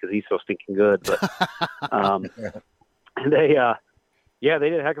easy because he's so stinking good. But they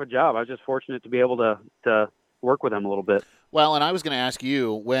did a heck of a job. I was just fortunate to be able to work with them a little bit. Well, and I was going to ask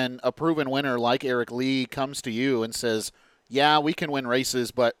you, when a proven winner like Eric Lee comes to you and says, yeah, we can win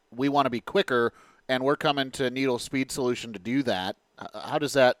races, but we want to be quicker, and we're coming to Needle Speed Solution to do that, how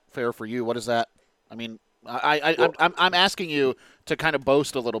does that fare for you? What is that? I mean, I'm asking you to kind of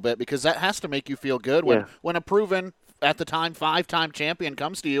boast a little bit, because that has to make you feel good when a proven, at the time, 5-time champion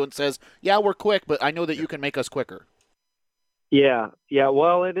comes to you and says, yeah, we're quick, but I know that you can make us quicker. Yeah.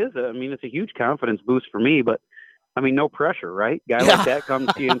 Well, it is. It's a huge confidence boost for me, but no pressure, right? Guy like that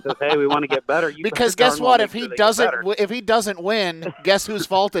comes to you and says, hey, we want to get better. Because guess what? If he doesn't win, guess whose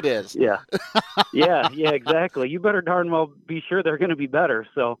fault it is? Yeah, exactly. You better darn well be sure they're going to be better.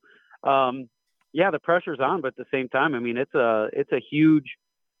 So, the pressure's on, but at the same time, it's a huge,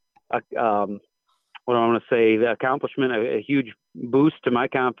 what do I want to say, the accomplishment, a huge boost to my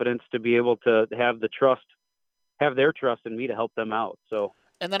confidence to be able to have their trust in me to help them out. So,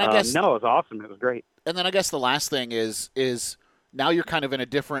 and then I guess it was awesome. It was great. And then I guess the last thing is now you're kind of in a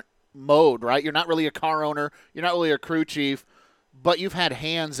different mode, right? You're not really a car owner, you're not really a crew chief, but you've had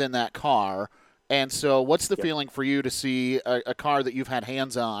hands in that car. And so what's the feeling for you to see a car that you've had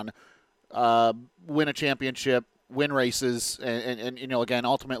hands on win a championship, win races, and again,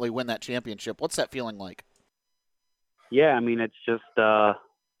 ultimately win that championship? What's that feeling like? Yeah, it's just,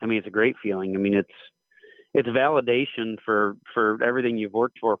 it's a great feeling. It's validation for everything you've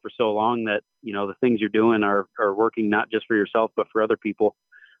worked for so long, that, the things you're doing are working not just for yourself, but for other people.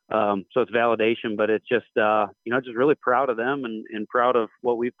 So it's validation, but it's just, just really proud of them and proud of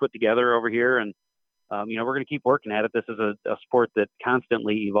what we've put together over here. And, we're going to keep working at it. This is a sport that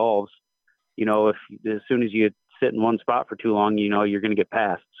constantly evolves. If as soon as you sit in one spot for too long, you're going to get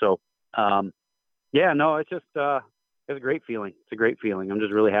passed. So, it's just, it's a great feeling. It's a great feeling. I'm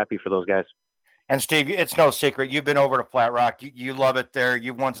just really happy for those guys. And Steve, it's no secret, you've been over to Flat Rock. You love it there.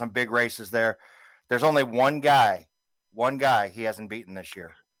 You've won some big races there. There's only one guy he hasn't beaten this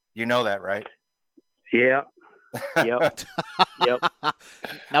year. You know that, right? Yeah. Yep. Yep.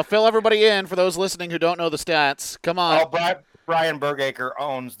 Now fill everybody in for those listening who don't know the stats. Come on. Oh, Brian Bergaker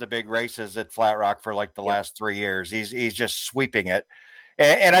owns the big races at Flat Rock for like the last 3 years. He's just sweeping it.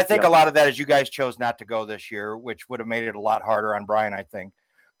 And I think a lot of that is you guys chose not to go this year, which would have made it a lot harder on Brian, I think.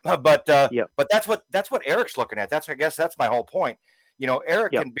 But that's what Eric's looking at. I guess that's my whole point.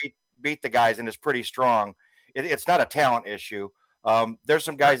 Eric can beat the guys and is pretty strong. It's not a talent issue. There's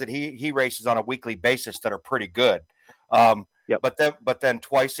some guys that he races on a weekly basis that are pretty good. But then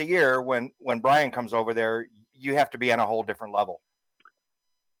twice a year when Brian comes over there, you have to be on a whole different level.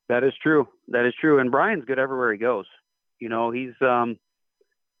 That is true. And Brian's good everywhere he goes. He's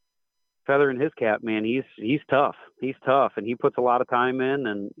feather in his cap, man. He's tough. He's tough, and he puts a lot of time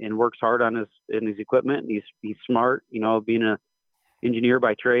in and works hard on his equipment. And he's smart. Being a engineer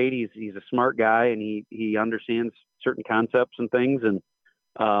by trade, he's a smart guy, and he understands certain concepts and things. And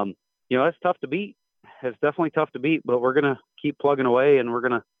it's tough to beat. It's definitely tough to beat. But we're gonna keep plugging away, and we're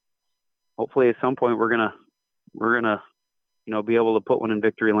gonna hopefully at some point we're gonna be able to put one in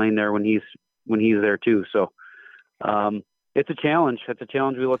victory lane there when he's there too. So. It's a challenge. It's a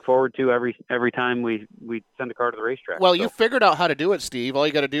challenge we look forward to every time we send a car to the racetrack. Well, you figured out how to do it, Steve. All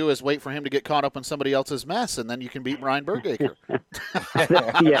you got to do is wait for him to get caught up in somebody else's mess, and then you can beat Brian Bergaker.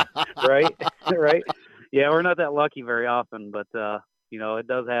 Yeah, right. Yeah, we're not that lucky very often, but it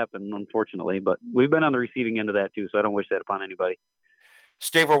does happen, unfortunately. But we've been on the receiving end of that too, so I don't wish that upon anybody.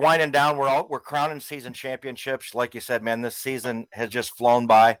 Steve, we're winding down. We're crowning season championships, like you said, man. This season has just flown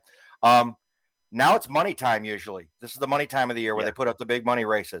by. Now it's money time usually. This is the money time of the year where they put up the big money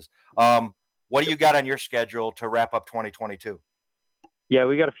races. What do you got on your schedule to wrap up 2022? Yeah,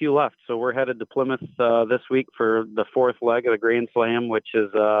 we got a few left. So we're headed to Plymouth this week for the fourth leg of the Grand Slam, which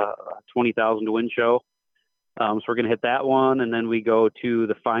is a 20,000 to win show. So we're going to hit that one. And then we go to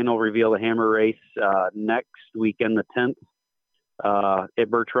the final Reveal the Hammer race next weekend, the 10th. At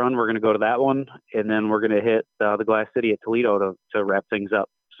Birch Run, we're going to go to that one. And then we're going to hit the Glass City at Toledo to wrap things up.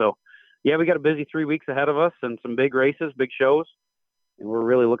 So, yeah, we got a busy 3 weeks ahead of us and some big races, big shows, and we're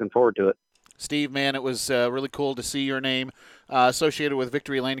really looking forward to it. Steve, man, it was really cool to see your name associated with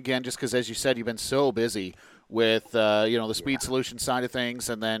Victory Lane again, just because, as you said, you've been so busy with, the speed solution side of things,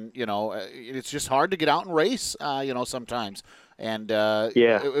 and then, it's just hard to get out and race, sometimes. And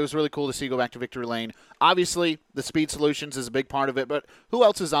it was really cool to see you go back to Victory Lane. Obviously, the speed solutions is a big part of it, but who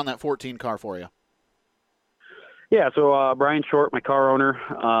else is on that 14 car for you? Yeah, so Brian Short, my car owner,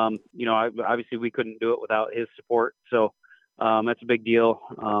 obviously we couldn't do it without his support. So that's a big deal.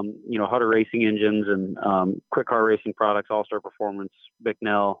 Hutter Racing Engines and Quick Car Racing Products, All-Star Performance,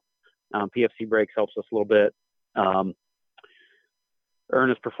 Bicknell, PFC Brakes helps us a little bit.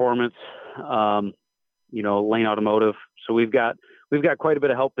 Ernest Performance, Lane Automotive. So we've got quite a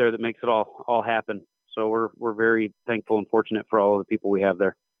bit of help there that makes it all happen. So we're very thankful and fortunate for all of the people we have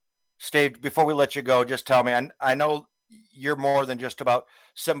there. Steve, before we let you go, just tell me, I know you're more than just about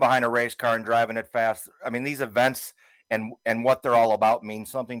sitting behind a race car and driving it fast. I mean, these events and what they're all about mean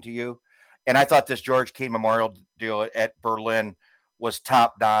something to you. And I thought this George Keen Memorial deal at Berlin was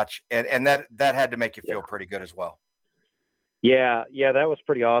top notch. And that had to make you feel pretty good as well. Yeah, that was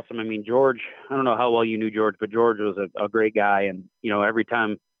pretty awesome. I mean, George, I don't know how well you knew George, but George was a great guy. And, every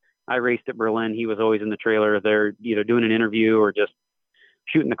time I raced at Berlin, he was always in the trailer there, either doing an interview or just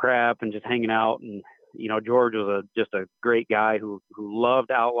shooting the crap and just hanging out. And, George was just a great guy who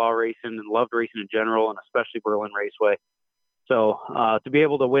loved outlaw racing and loved racing in general, and especially Berlin Raceway. So to be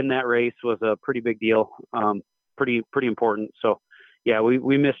able to win that race was a pretty big deal, pretty important. So, yeah,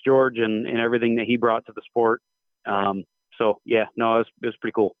 we miss George and everything that he brought to the sport. It was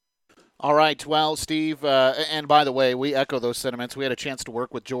pretty cool. All right. Well, Steve, and by the way, we echo those sentiments. We had a chance to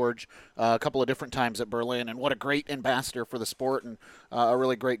work with George a couple of different times at Berlin, and what a great ambassador for the sport and a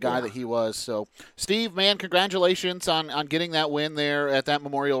really great guy that he was. So, Steve, man, congratulations on getting that win there at that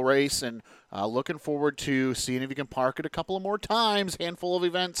Memorial race, and looking forward to seeing if you can park it a couple of more times. Handful of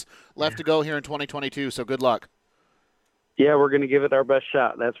events left to go here in 2022, so good luck. Yeah, we're going to give it our best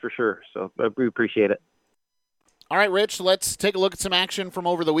shot, that's for sure. So we appreciate it. All right, Rich, let's take a look at some action from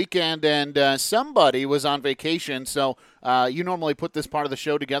over the weekend. And somebody was on vacation, so you normally put this part of the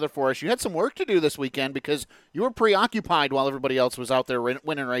show together for us. You had some work to do this weekend because you were preoccupied while everybody else was out there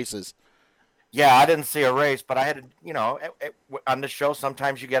winning races. Yeah, I didn't see a race, but I had to, on this show,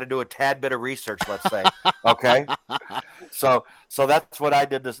 sometimes you got to do a tad bit of research, let's say. Okay. So that's what I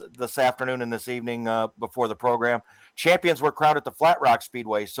did this afternoon and this evening before the program. Champions were crowned at the Flat Rock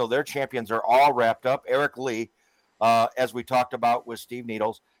Speedway, so their champions are all wrapped up. Eric Lee, as we talked about with Steve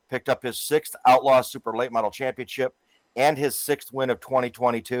Needles, picked up his 6th Outlaw Super Late Model Championship and his 6th win of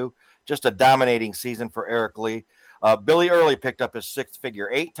 2022. Just a dominating season for Eric Lee. Billy Early picked up his 6th Figure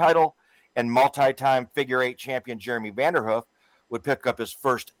 8 title, and multi-time Figure 8 champion Jeremy Vanderhoof would pick up his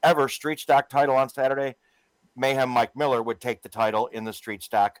first ever street stock title on Saturday. Mayhem Mike Miller would take the title in the street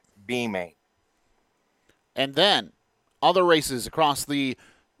stock B main. And then other races across the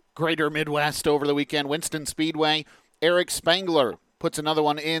greater Midwest over the weekend. Winston Speedway, Eric Spangler puts another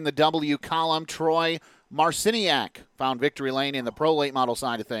one in the W column. Troy Marciniak found victory lane in the pro late model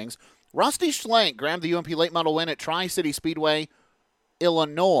side of things. Rusty Schlenk grabbed the UMP late model win at Tri-City Speedway,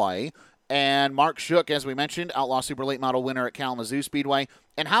 Illinois. And Mark Shook, as we mentioned, Outlaw Super Late Model winner at Kalamazoo Speedway.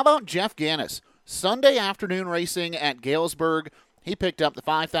 And how about Jeff Gannis? Sunday afternoon racing at Galesburg. He picked up the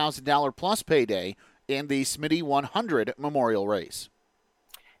 $5,000 plus payday in the Smitty 100 Memorial Race.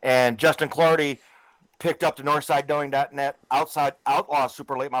 And Justin Clardy picked up the NorthsideKnowing.net outside Outlaw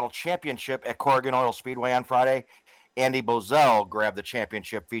Super Late Model Championship at Corrigan Oil Speedway on Friday. Andy Bozell grabbed the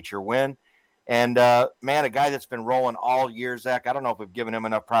championship feature win. And, man, a guy that's been rolling all year, Zach. I don't know if we've given him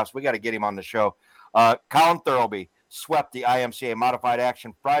enough props. We got to get him on the show. Colin Thurlby swept the IMCA Modified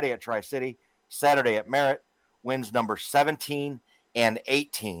Action Friday at Tri-City, Saturday at Merritt. Wins number 17 and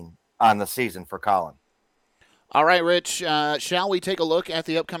 18 on the season for Colin. All right, Rich, shall we take a look at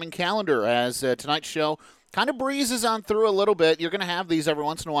the upcoming calendar as tonight's show kind of breezes on through a little bit. You're going to have these every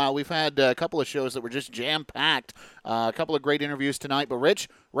once in a while. We've had a couple of shows that were just jam-packed, a couple of great interviews tonight. But, Rich,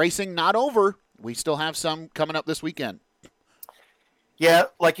 racing not over. We still have some coming up this weekend. Yeah,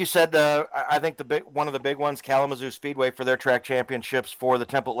 like you said, I think one of the big ones, Kalamazoo Speedway for their track championships for the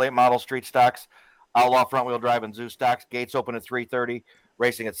Template Late Model Street Stocks, Outlaw Front Wheel Drive and Zoo Stocks. Gates open at 3:30,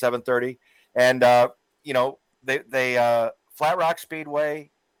 racing at 7:30. And, they Flat Rock Speedway,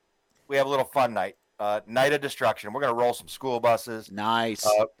 we have a little fun night. Night of Destruction. We're going to roll some school buses. Nice.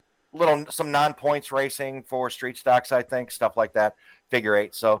 Some non-points racing for street stocks, I think, stuff like that. Figure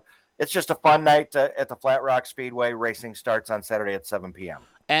 8. So it's just a fun night at the Flat Rock Speedway. Racing starts on Saturday at 7 p.m.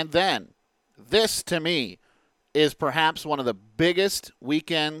 And then this, to me, is perhaps one of the biggest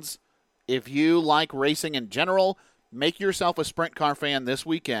weekends. If you like racing in general, make yourself a sprint car fan this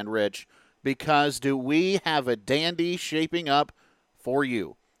weekend, Rich, because do we have a dandy shaping up for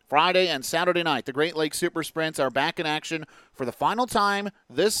you. Friday and Saturday night, the Great Lakes Super Sprints are back in action for the final time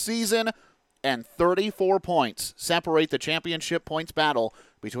this season, and 34 points separate the championship points battle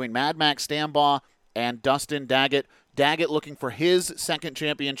between Mad Max Stambaugh and Dustin Daggett. Daggett looking for his second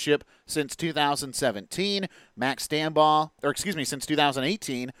championship since 2017. Since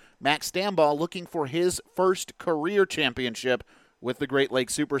 2018. Max Stambaugh looking for his first career championship with the Great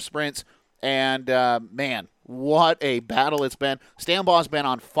Lakes Super Sprints. And, man, what a battle it's been. Stambaugh's been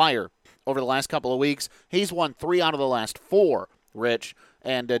on fire over the last couple of weeks. He's won 3 out of the last 4, Rich.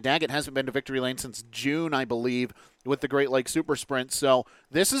 And Daggett hasn't been to victory lane since June, I believe, with the Great Lakes Super Sprint. So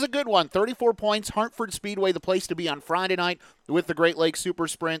this is a good one. 34 points, Hartford Speedway, the place to be on Friday night with the Great Lakes Super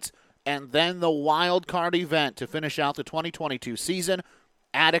Sprints. And then the wild card event to finish out the 2022 season,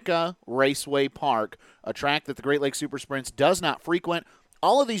 Attica Raceway Park, a track that the Great Lakes Super Sprints does not frequent.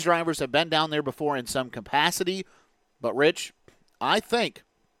 All of these drivers have been down there before in some capacity. But, Rich, I think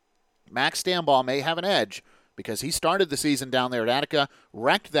Max Stambaugh may have an edge because he started the season down there at Attica,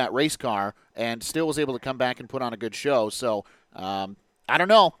 wrecked that race car, and still was able to come back and put on a good show. So, I don't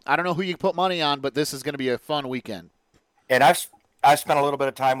know. I don't know who you put money on, but this is going to be a fun weekend. And I've spent a little bit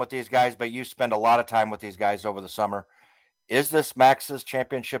of time with these guys, but you spend a lot of time with these guys over the summer. Is this Max's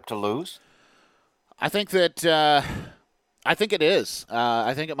championship to lose? I think that I think it is.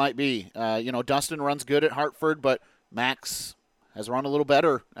 I think it might be. Dustin runs good at Hartford, but Max has run a little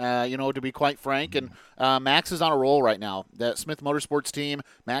better, to be quite frank. And Max is on a roll right now. The Smith Motorsports team,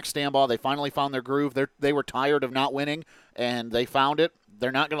 Max Stambaugh, they finally found their groove. They were tired of not winning, and they found it.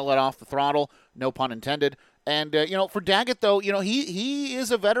 They're not going to let off the throttle, no pun intended. And, for Daggett, though, he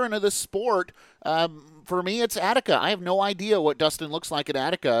is a veteran of this sport. For me, it's Attica. I have no idea what Dustin looks like at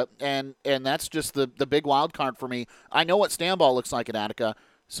Attica, and that's just the big wild card for me. I know what Stambaugh looks like at Attica,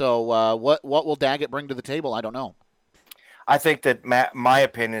 so what will Daggett bring to the table? I don't know. I think that my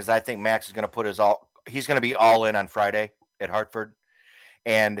opinion is I think Max is going to put he's going to be all in on Friday at Hartford,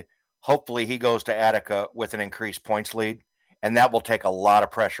 and hopefully he goes to Attica with an increased points lead, and that will take a lot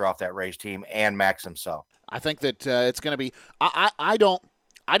of pressure off that race team and Max himself. I think that it's going to be I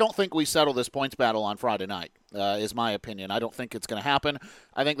don't think we settle this points battle on Friday night, is my opinion. I don't think it's going to happen.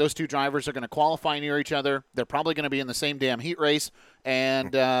 I think those two drivers are going to qualify near each other. They're probably going to be in the same damn heat race,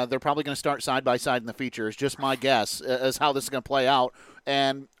 and they're probably going to start side by side in the features. Just my guess as how this is going to play out,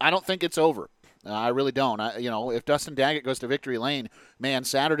 and I don't think it's over. I really don't. If Dustin Daggett goes to victory lane, man,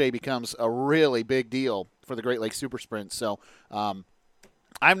 Saturday becomes a really big deal for the Great Lakes Super Sprint. So,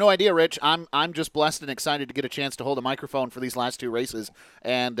 I have no idea, Rich. I'm just blessed and excited to get a chance to hold a microphone for these last two races.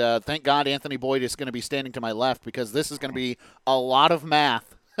 And thank God Anthony Boyd is going to be standing to my left, because this is going to be a lot of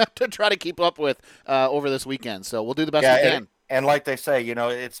math to try to keep up with over this weekend. So we'll do the best we can. And like they say,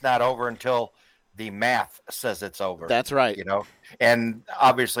 it's not over until the math says it's over. That's right. And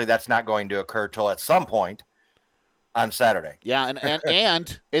obviously that's not going to occur till at some point on Saturday. Yeah,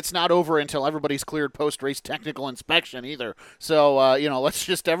 and it's not over until everybody's cleared post-race technical inspection either. So, let's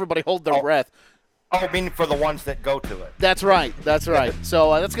just everybody hold their breath. I mean, for the ones that go to it. That's right.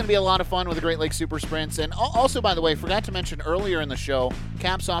 So that's going to be a lot of fun with the Great Lakes Super Sprints. And also, by the way, forgot to mention earlier in the show,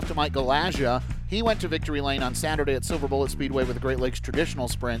 caps off to Mike Galagia. He went to victory lane on Saturday at Silver Bullet Speedway with the Great Lakes Traditional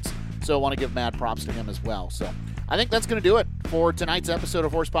Sprints. So I want to give mad props to him as well. So I think that's going to do it for tonight's episode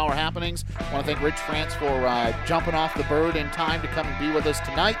of Horsepower Happenings. I want to thank Rich France for jumping off the bird in time to come and be with us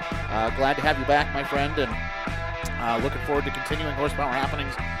tonight. Glad to have you back, my friend, and looking forward to continuing Horsepower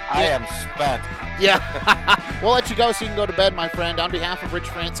Happenings. I am spent. Yeah. We'll let you go so you can go to bed, my friend. On behalf of Rich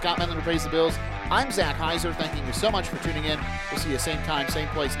France, Scott Menlin, who pays the bills, I'm Zach Heiser. Thanking you so much for tuning in. We'll see you same time, same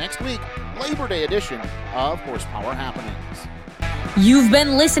place next week. Labor Day edition of Horsepower Happenings. You've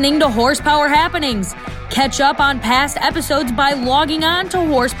been listening to Horsepower Happenings. Catch up on past episodes by logging on to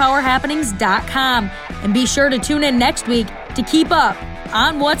horsepowerhappenings.com. And be sure to tune in next week to keep up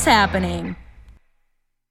on what's happening.